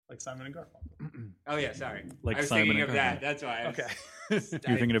Like Simon and Garfunkel. Oh yeah, sorry. Like I was Simon thinking and of that. That's why. Okay. You're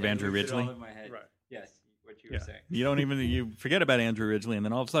thinking of Andrew looped it all Ridgeley? in my head. Right. Yes, what you were saying. You don't even you forget about Andrew Ridgeley, and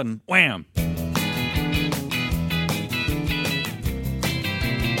then all of a sudden, wham!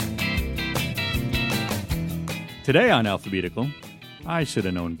 Today on Alphabetical, I should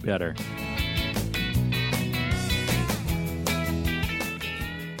have known better.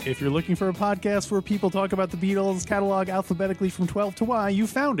 If you're looking for a podcast where people talk about the Beatles catalog alphabetically from 12 to Y, you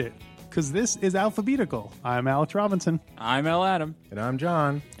found it. Because this is Alphabetical. I'm Alex Robinson. I'm L. Adam. And I'm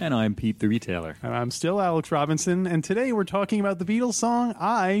John. And I'm Pete the Retailer. And I'm still Alex Robinson. And today we're talking about the Beatles song,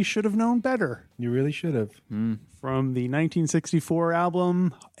 I Should Have Known Better. You really should have. From the 1964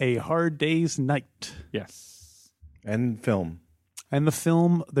 album, A Hard Day's Night. Yes. And film. And the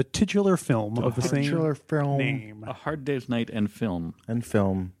film, the titular film of the same Titular film. name. A Hard Day's Night and film. And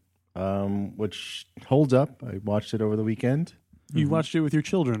film. Which holds up. I watched it over the weekend. You watched it with your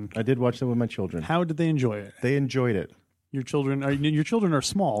children. I did watch it with my children. How did they enjoy it? They enjoyed it. Your children are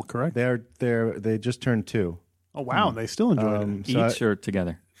small, correct? They just turned 2. Oh wow, they still enjoyed it. So Each or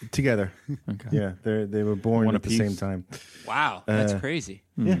together? together. Okay. Yeah, they were born One at the apiece. same time. Wow, that's crazy.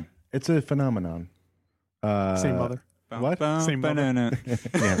 Yeah, it's a phenomenon. Same mother. What? Same mother. banana.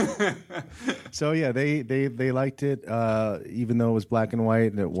 Yeah. So yeah, they liked it, even though it was black and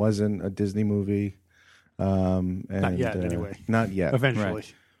white and it wasn't a Disney movie. And, Not yet, anyway. Not yet. Eventually.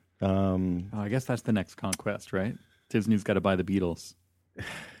 Right. Oh, I guess that's the next conquest, right? Disney's got to buy the Beatles.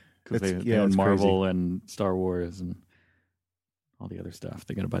 Because they own it's Marvel and Star Wars and all the other stuff.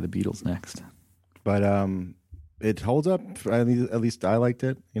 They got to buy the Beatles next. But it holds up. At least I liked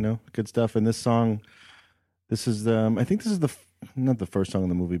it. You know, good stuff. And this song, this is I think this is not the first song in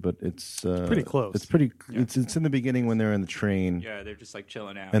the movie, but it's pretty close. It's pretty. Yeah. It's in the beginning when they're in the train. Yeah, they're just like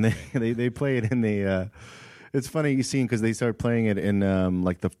chilling out. And they play it in the. It's funny you see because they start playing it in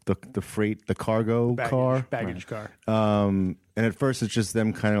like the freight, the cargo car, baggage car. And at first it's just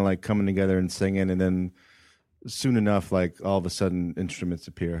them kind of like coming together and singing, and then soon enough, like all of a sudden instruments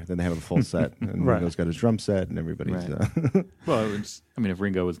appear. Then they have a full set, and Ringo's got his drum set, and everybody's. Right. Well, if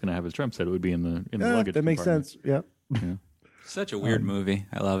Ringo was going to have his drum set, it would be in the luggage. That makes sense. Yeah. Such a weird movie.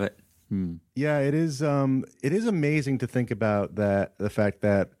 I love it. Yeah, it is. It is amazing to think about that. The fact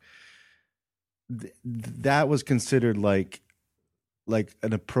that that was considered like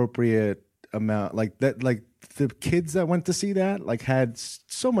an appropriate amount, like that, like the kids that went to see that like had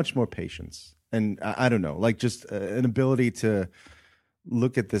so much more patience, and I don't know, like just an ability to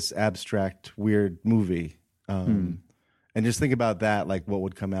look at this abstract weird movie, and just think about that, like what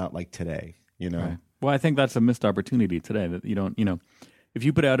would come out like today, you know. Right. Well, I think that's a missed opportunity today that you don't, if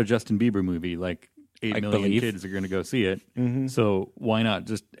you put out a Justin Bieber movie, like 8 million Believe. kids are going to go see it. So why not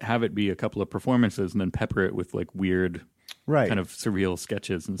just have it be a couple of performances and then pepper it with like weird, kind of surreal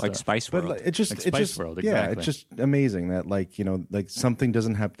sketches and Like stuff. Spice World. But it's Like Spice World, yeah, exactly. it's just amazing that like like something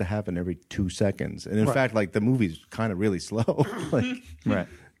doesn't have to happen every 2 seconds, and in fact, like the movie's kind of really slow, like Right.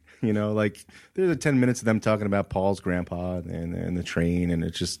 like there's 10 minutes of them talking about Paul's grandpa and the train, and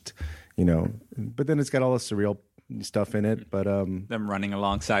it's just but then it's got all the surreal stuff in it. But Them running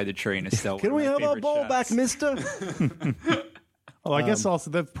alongside the train is still. can one we of have my our favorite ball shots. back, Mister? Well, I guess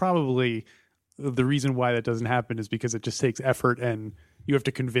also that's probably the reason why that doesn't happen is because it just takes effort, and you have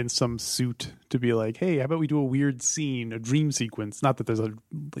to convince some suit to be like, hey, how about we do a weird scene, a dream sequence? Not that there's how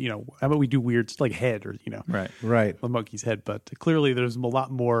about we do weird, like head or, Right. Right. the monkey's head, but clearly there's a lot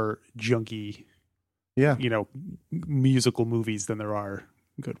more junky, Yeah. musical movies than there are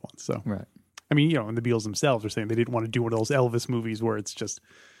good ones. So, Right. I mean, and the Beatles themselves are saying they didn't want to do one of those Elvis movies where it's just,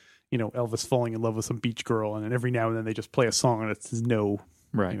 Elvis falling in love with some beach girl, and then every now and then they just play a song and it's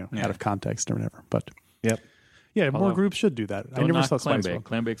Right. out of context or whatever. But Yep. yeah, more Although, groups should do that. I Don't never knock saw Spice Clambake. World.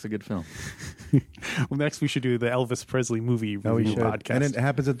 Clambake's a good film. Well, next we should do the Elvis Presley movie No, we review should. podcast. And it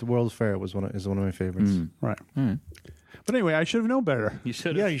happens at the World's Fair. Is one of my favorites. Right. Right. But anyway, I should have known better You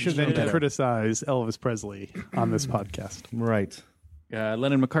should. Yeah, you should than know to better. criticize Elvis Presley on this podcast. Right.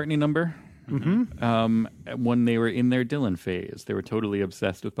 Lennon McCartney number. When they were in their Dylan phase, they were totally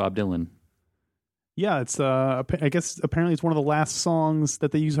obsessed with Bob Dylan. Yeah, it's I guess apparently it's one of the last songs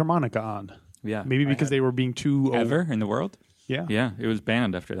that they use harmonica on. Yeah. Maybe because they were being too Ever in the world? Yeah. Yeah, it was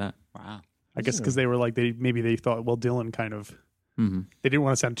banned after that. Wow. I guess because they were like they thought, well, Dylan kind of they didn't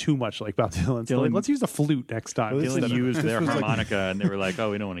want to sound too much like Bob Dylan. So like, let's use the flute next time. Well, this Dylan is- used their was like- harmonica, and they were like, "Oh,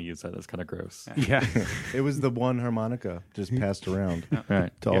 we don't want to use that. That's kind of gross." Yeah. It was the one harmonica just passed around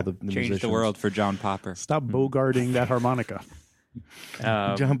Right. to all the Changed musicians. the world for John Popper. Stop bogarting that harmonica.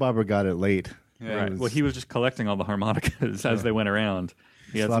 John Bobber got it late. Right. Well, he was just collecting all the harmonicas as they went around.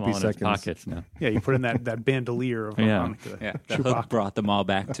 He has Sloppy them all in his seconds. pockets now. Yeah, you put in that bandolier of Yeah. harmonica. Yeah, the Chewbacca. hook brought them all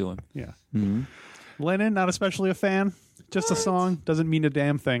back to him. Yeah. Mm-hmm. Lennon, not especially a fan. Just a song. Doesn't mean a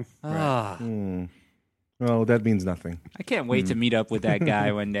damn thing. Ah, Oh, that means nothing. I can't wait to meet up with that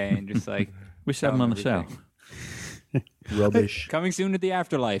guy one day and just like We should have him on the show. everything. Rubbish. Coming soon to the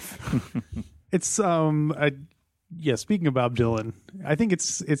afterlife. It's yeah, speaking of Bob Dylan, I think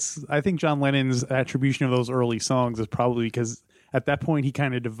I think John Lennon's attribution of those early songs is probably because at that point he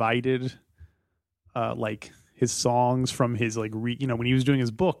kind of divided like his songs from his like when he was doing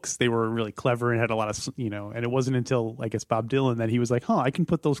his books, they were really clever and had a lot of and it wasn't until I guess Bob Dylan that he was like, I can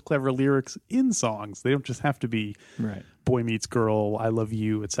put those clever lyrics in songs. They don't just have to be Right. boy meets girl, I love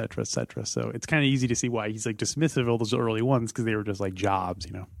you, etc., etc. So it's kind of easy to see why he's like dismissive of all those early ones because they were just like jobs,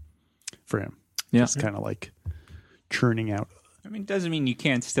 for him. Yeah. Just kind of like churning out. I mean, it doesn't mean you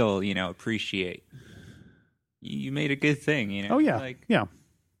can't still, appreciate. You made a good thing, Oh yeah, Like, yeah.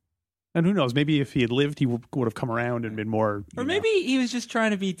 And who knows? Maybe if he had lived, he would have come around and been more. or maybe he was just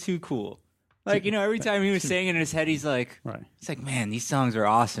trying to be too cool. Like, every time he was saying it in his head, he's like, Right. it's like, man, these songs are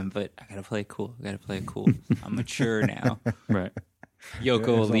awesome, but I gotta play it cool. I'm mature now. Right. Yoko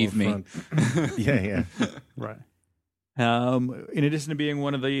will It's all leave me. front. Yeah. Right. In addition to being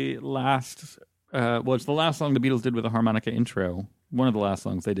one of the last, it's the last song the Beatles did with a harmonica intro. One of the last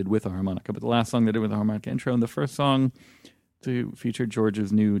songs they did with a harmonica, but the last song they did with a harmonica intro, and the first song to feature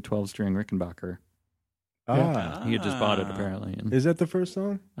George's new 12-string Rickenbacker. He had just bought it apparently, and Is that the first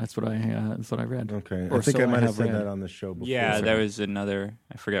song? that's what I read. Okay. Or I think so I might have have said read. that on the show before. Yeah, there was another.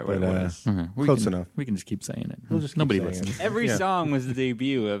 I forget what But, it was. Close enough. We can just keep saying it. We'll just keep Nobody saying listens. it. Every Yeah. song was the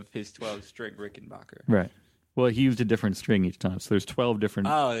debut of his 12-string Rickenbacker. Right. Well, he used a different string each time, so there's 12 different.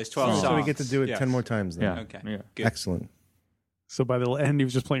 Oh, there's 12 songs. So we get to do it Yes. 10 more times then. yeah. Okay. Yeah. Good. Excellent. So by the end, he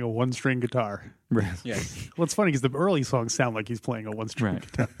was just playing a one-string guitar. Right. Yes. Well, it's funny because the early songs sound like he's playing a one-string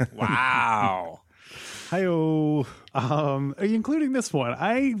Right. guitar. Wow. Hi-oh. Including this one.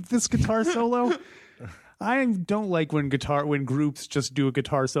 This guitar solo. I don't like when groups just do a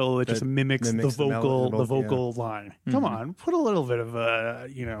guitar solo that just mimics the mimics the vocal line. Come on, put a little bit of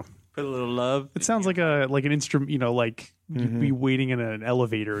Put a little love. It sounds like an instrument, like you'd be waiting in an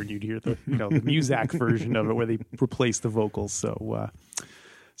elevator and you'd hear the the Muzak version of it where they replace the vocals. So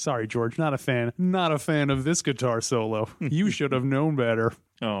sorry, George, not a fan. Not a fan of this guitar solo. You should have known better.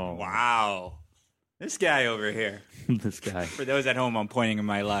 Oh, Wow. This guy over here. this guy. For those at home, I'm pointing in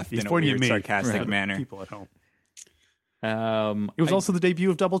my left He's in a pointing at weird, me. sarcastic Right. manner. People at home. It It was also the debut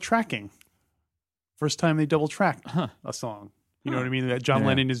of double tracking. First time they double tracked a song. You know what I mean? That John Yeah.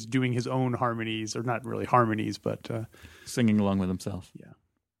 Lennon is doing his own harmonies, or not really harmonies, but singing along with himself.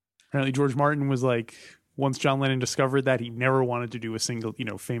 apparently George Martin was like, once John Lennon discovered that, he never wanted to do a single,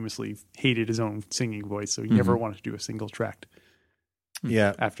 famously hated his own singing voice, so he never wanted to do a single track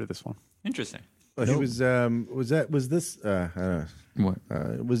Yeah. after this one. Interesting. Well, he was this I don't know.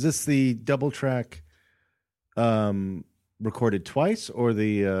 What? Was this the double track recorded twice, or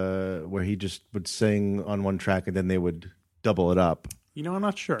the where he just would sing on one track and then they would double it up, I'm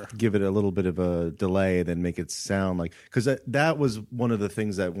not sure. give it a little bit of a delay, then make it sound like, because that was one of the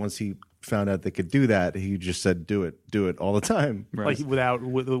things that once he found out they could do that, he just said do it all the time. Right. Like without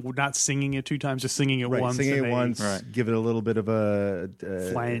not singing it two times, just singing it Right, once. singing and it they once, Right. give it a little bit of a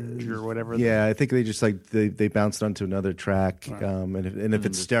flange or whatever. Yeah, I think they just they bounced onto another track, and if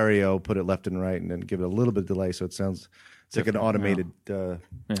it's stereo, put it left and right, and then give it a little bit of delay, so it sounds it's like an automated Yeah.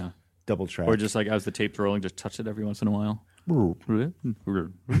 double track. Or just like as the tape's rolling, just touch it every once in a while. Where's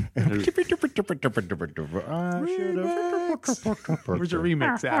your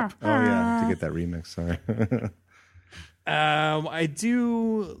remix app? Oh yeah, to get that remix. Sorry. I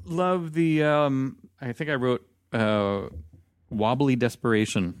do love the. I think I wrote "Wobbly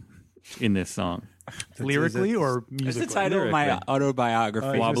Desperation" in this song. Lyrically or That's musically? the title of my Lyrically.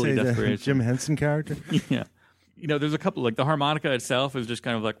 autobiography. Wobbly Say the Desperation. Jim Henson character. Yeah. There's a couple, like the harmonica itself is just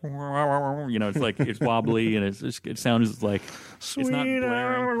kind of like, it's like it's wobbly and it sounds like it's not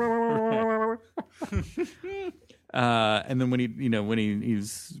blaring. And then when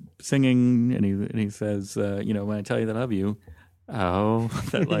he's singing and he says, when I tell you that I love you,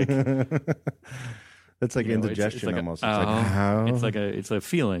 that like That's like indigestion it's like almost. A, It's like how? it's a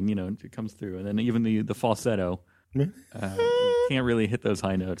feeling, it comes through, and then even the falsetto can't really hit those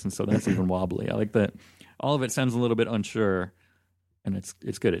high notes, and so that's even wobbly. I like that. All of it sounds a little bit unsure, and it's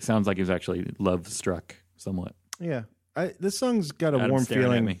good. It sounds like he was actually love struck somewhat. Yeah. This song's got a Adam's warm staring at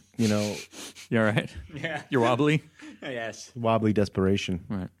feeling, me. you You all right? Yeah. You're wobbly? Yes. wobbly desperation.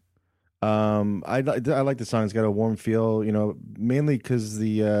 Right. I like the song. It's got a warm feel, mainly because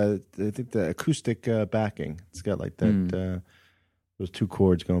I think the acoustic backing. It's got like that those two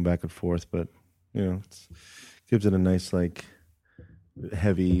chords going back and forth, but it gives it a nice like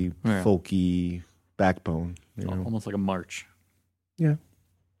heavy, folky backbone. Almost like a march. Yeah,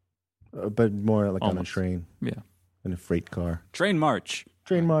 but more like on a Almost. train. Yeah. In a freight car. Train march.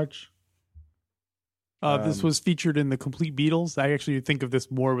 Train march. This was featured in the Complete Beatles. I actually think of this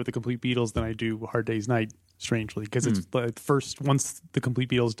more with the Complete Beatles than I do Hard Day's Night, strangely, because it's the first once the Complete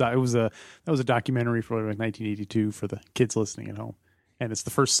Beatles died. That was a documentary for 1982 for the kids listening at home, and it's the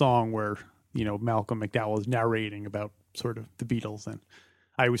first song where Malcolm McDowell is narrating about sort of the Beatles, and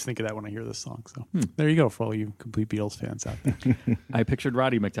I always think of that when I hear this song. So there you go for all you Complete Beatles fans out there. I pictured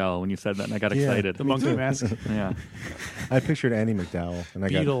Roddy McDowell when you said that, and I got excited. The monkey mask. Yeah. I pictured Annie McDowell, and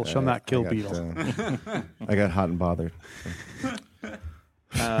Beetle shall not kill Beetle. I got hot and bothered.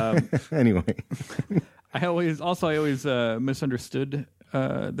 Anyway, I always misunderstood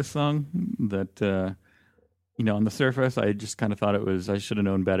this song. That on the surface, I just kind of thought I should have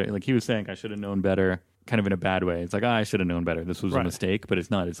known better. Like he was saying, I should have known better. Kind of in a bad way. It's like, I should have known better. This was a mistake, but it's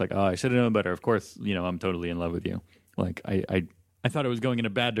not. It's like, I should have known better. Of course, I'm totally in love with you. Like I thought it was going in a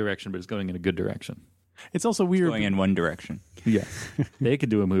bad direction, but it's going in a good direction. It's also weird. Going in one direction. Yes. They could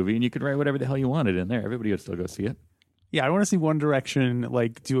do a movie and you could write whatever the hell you wanted in there. Everybody would still go see it. Yeah, I want to see One Direction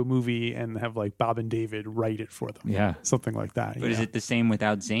like do a movie and have like Bob and David write it for them. Yeah. Something like that. But is it the same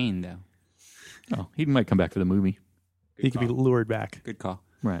without Zayn, though? Oh, he might come back for the movie. He could be lured back. Good call.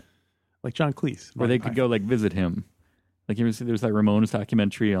 Right. Like John Cleese. Or they could go like visit him. Like you ever see there's that Ramones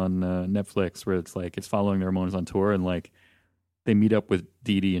documentary on Netflix where it's like it's following the Ramones on tour and like they meet up with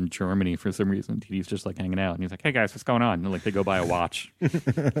Dee Dee in Germany for some reason. Dee Dee's just like hanging out and he's like, "Hey guys, what's going on?" And like they go buy a watch.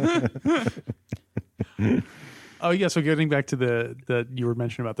 Oh yeah, so getting back to the you were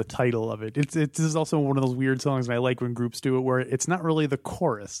mentioning about the title of it. This is also one of those weird songs, and I like when groups do it where it's not really the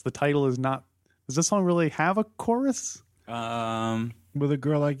chorus. The title is not. Does this song really have a chorus? with a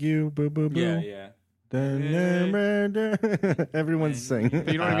girl like you, boo boo boo. Yeah. Everyone's singing.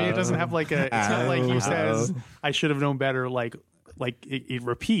 But you know what I mean? It doesn't have like a. It's not like he says, "I should have known better." Like it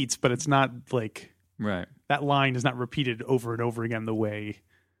repeats, but it's not like Right. that line is not repeated over and over again the way.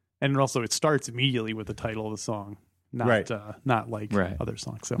 And also, it starts immediately with the title of the song, not like other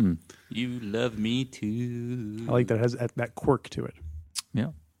songs. So You love me too. I like that it has that quirk to it.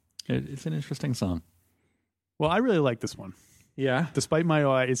 Yeah. It's an interesting song. Well, I really like this one. Yeah. Despite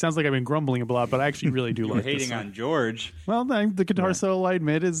my, it sounds like I've been grumbling a lot, but I actually really do You're like this hating song. on George. Well, the guitar solo, I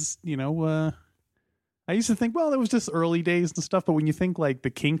admit, is, I used to think, well, it was just early days and stuff, but when you think like the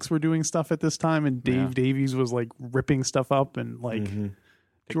Kinks were doing stuff at this time and Dave Davies was like ripping stuff up and like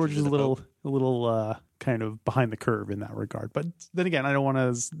George is a little kind of behind the curve in that regard. But then again, I don't want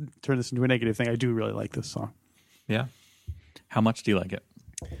to turn this into a negative thing. I do really like this song. Yeah. How much do you like it?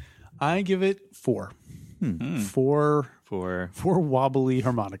 I give it 4. 4 wobbly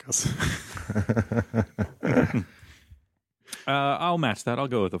harmonicas. I'll match that. I'll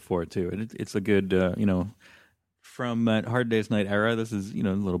go with a 4 too. It's a good, from that Hard Day's Night era. This is a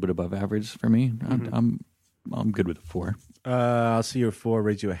little bit above average for me. I'm good with a 4. I'll see your 4.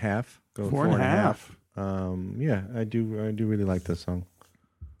 Raise you a half. Go 4.5. Yeah, I do really like this song.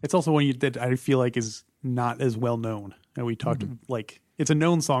 It's also one that I feel like is not as well known. And we talked like it's a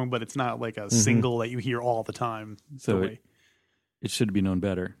known song, but it's not like a single that you hear all the time. So it should be known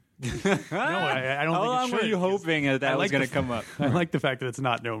better. No, I don't How think long it should. were you hoping that I was like going the to come up? I like the fact that it's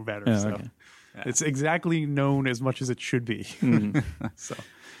not known better. Yeah, So okay. it's exactly known as much as it should be. So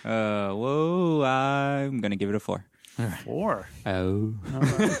Whoa, I'm going to give it a 4. 4. Oh.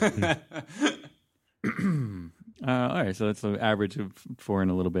 All right, so that's an average of 4 and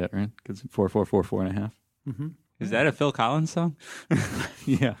a little bit, right? Because 4, 4.5. Is that a Phil Collins song?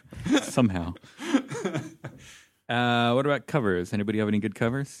 Yeah, somehow. What about covers? Anybody have any good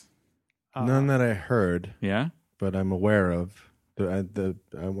covers? None that I heard, Yeah. but I'm aware of.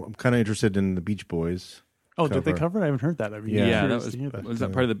 I'm kind of interested in the Beach Boys. Oh, did they Cover. cover it? I haven't heard that. Yeah, curious that to hear that. was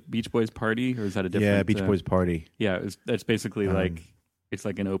that part of the Beach Boys party, or is that a different? Yeah, Beach Boys Party. Yeah, that's basically like it's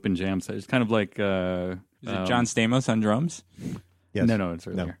like an open jam set. It's kind of like Is it John Stamos on drums? Yes. No, it's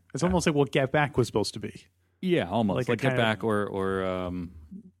earlier. It's almost like what Get Back was supposed to be. Yeah, almost Like like, a Get kind Back of- or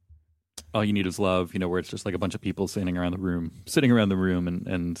All You Need Is Love. Where it's just like a bunch of people sitting around the room,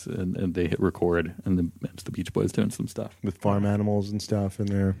 and they hit record, and then it's the Beach Boys doing some stuff. With farm animals and stuff in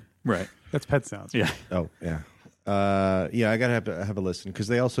there. Right. That's Pet Sounds. Yeah. Oh, yeah. I gotta have a listen because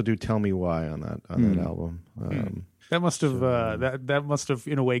they also do "Tell Me Why" on that album. That must have that must have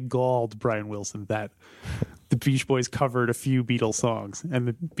in a way galled Brian Wilson that the Beach Boys covered a few Beatles songs and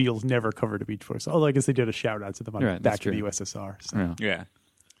the Beatles never covered a Beach Boys. Although I guess they did a shout out to them on Right, that's back in the true. USSR. So. Yeah.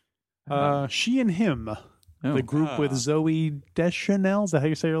 Yeah. She and Him. Oh. the group with Zoe Deschanel. Is that how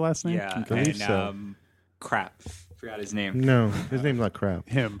you say your last name? Yeah, believe and so. crap, forgot his name. No, his name's not crap.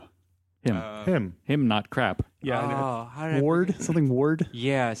 Him. Him, not crap. Yeah. I know. Oh, how did I Ward. forget? Something Ward.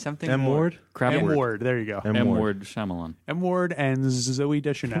 Yeah, something. M more. Ward. Crap M Ward. Ward. There you go. M Ward Shyamalan. M Ward and Zoe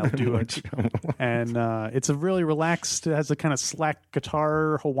Deschanel do it. And it's a really relaxed, it has a kind of slack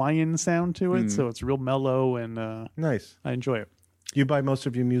guitar Hawaiian sound to it. So it's real mellow and Nice. I enjoy it. You buy most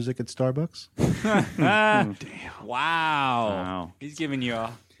of your music at Starbucks? Wow. Wow. He's giving you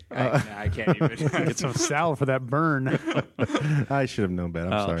a. I can't even. Get some salad for that burn. I should have known better.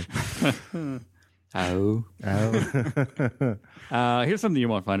 I'm sorry. Oh. Oh. Here's something you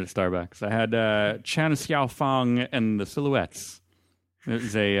won't find at Starbucks. I had Chan Xiao Fang and the Silhouettes. It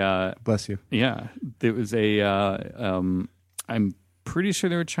was a Bless you. yeah. It was a. I'm pretty sure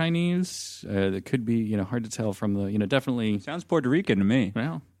they were Chinese. It could be hard to tell from the definitely. Sounds Puerto Rican to me.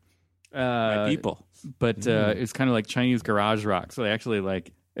 Well, My people. but it's kind of like Chinese garage rock. So they actually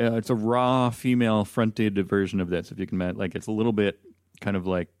it's a raw female fronted version of this. If you can imagine, like it's a little bit kind of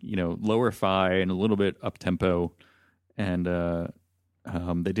like lower fi and a little bit up tempo, and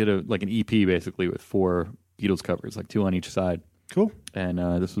they did an EP basically with 4 Beatles covers, like 2 on each side, Cool. and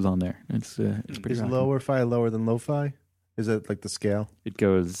this was on there. It's pretty. Is rocking. lower fi lower than low fi? Is it like the scale? It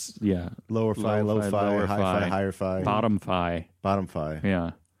goes Lower fi, Low low fi, fi, lower high fi, fi, higher fi, bottom fi, bottom fi,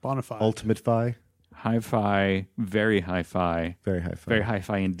 yeah, Bonafide. ultimate fi, high fi, very high fi, very high fi. very high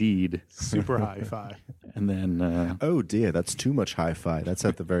fi indeed, Super hi-fi. and then Oh dear, that's too much hi fi. That's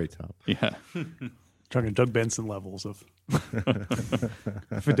at the very top. yeah, Talking Doug Benson levels of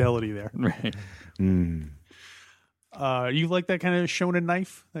fidelity there. right. You like that kind of Shonen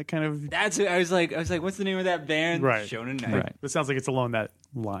Knife? That kind of That's it. I was like, what's the name of that band? Right. Shonen Knife. Right. It sounds like it's along that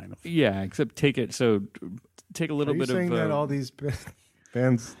line. Of, Yeah, except take a little Are you bit saying of that all these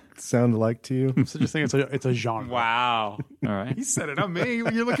bands sound alike to you? so just think it's a genre. Wow. all right. He said it, not me.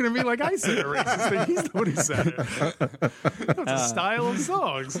 You're looking at me like I said a racist thing. He's the one who said it. It's a style of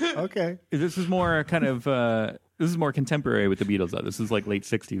songs. Okay. This is more kind of this is more contemporary with the Beatles. Though this is like late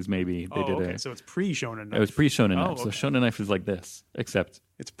 '60s, maybe they did okay. it. So it's pre-Shonen Knife. It was pre-Shonen Oh, Knife. So okay. Shonen Knife is like this, except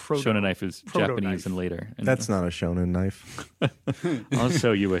It's proto. Shonen Knife is Proto-knife. Japanese and later. And That's not a shonen knife. I'll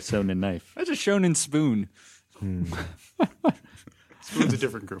show you a Shonen Knife. That's a Shonen Spoon. Spoon's a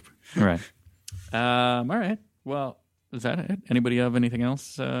different group. Right. All right. Well, is that it? Anybody have anything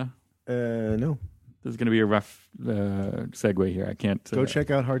else? No. This is going to be a rough segue here. I can't. Go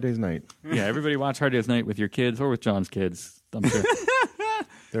check out Hard Day's Night. Yeah, everybody watch Hard Day's Night with your kids or with John's kids. I'm sure.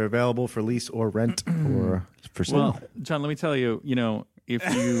 They're available for lease or rent or for sale. Well, John, let me tell you. If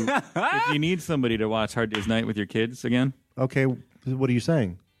you need somebody to watch Hard Day's Night with your kids again, Okay, what are you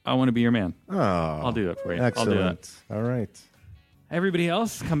saying? I want to be your man. Oh, I'll do that for you. Excellent. I'll do that. All right. Everybody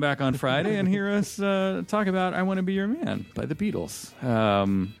else, come back on Friday and hear us talk about "I Want to Be Your Man" by the Beatles.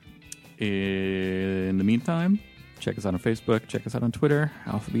 In the meantime, check us out on Facebook, check us out on Twitter,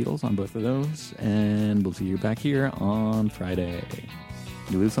 Alpha Beatles on both of those, and we'll see you back here on Friday.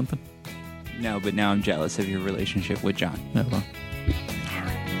 You lose something? No, but now I'm jealous of your relationship with John. No. Well.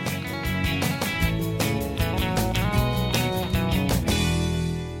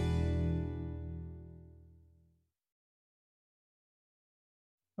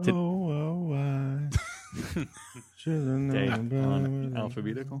 Did- I should have Day known on better.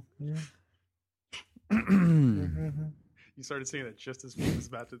 alphabetical. You started saying that just as he was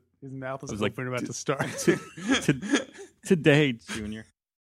about to, his mouth was I was like, open, about to start. Today, Junior.